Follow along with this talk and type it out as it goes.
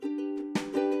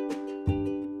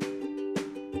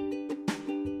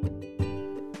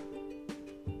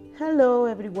Hello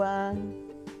everyone!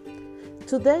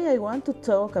 Today I want to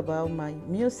talk about my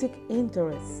music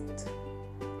interest.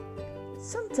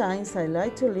 Sometimes I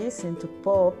like to listen to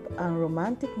pop and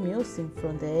romantic music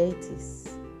from the 80s,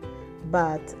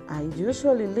 but I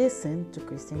usually listen to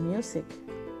Christian music.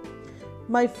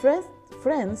 My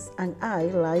friends and I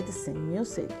like the same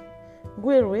music.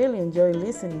 We really enjoy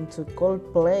listening to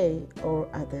Coldplay or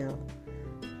Adele.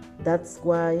 That's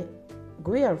why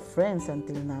we are friends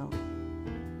until now.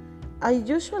 I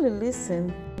usually listen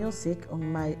to music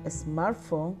on my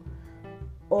smartphone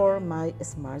or my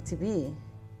smart TV.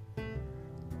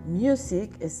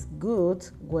 Music is good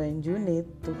when you need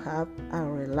to have a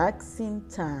relaxing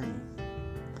time.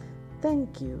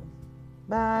 Thank you.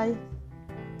 Bye.